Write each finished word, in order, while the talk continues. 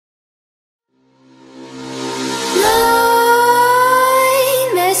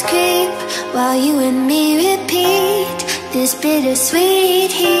while you and me repeat. This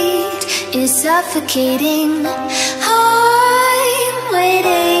bittersweet heat is suffocating. I'm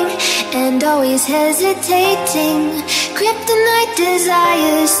waiting and always hesitating. Kryptonite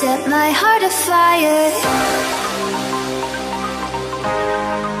desires set my heart afire.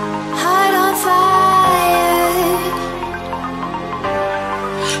 Heart on fire.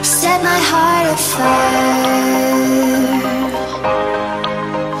 Set my heart afire.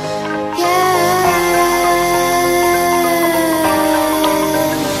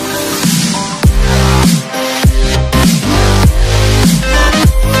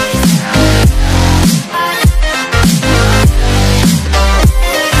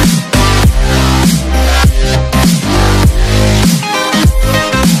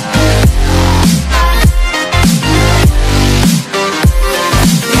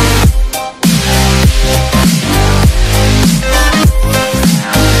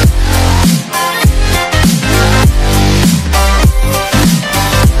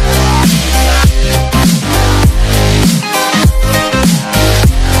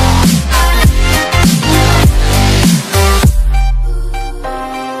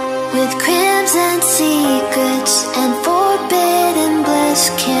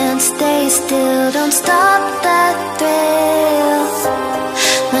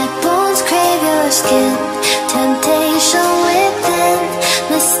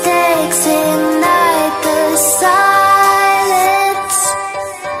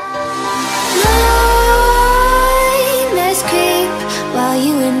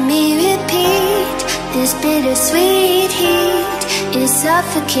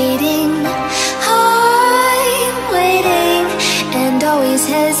 Suffocating. I'm waiting and always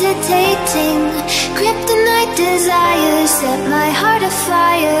hesitating. Kryptonite desires set my heart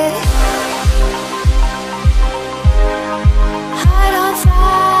afire.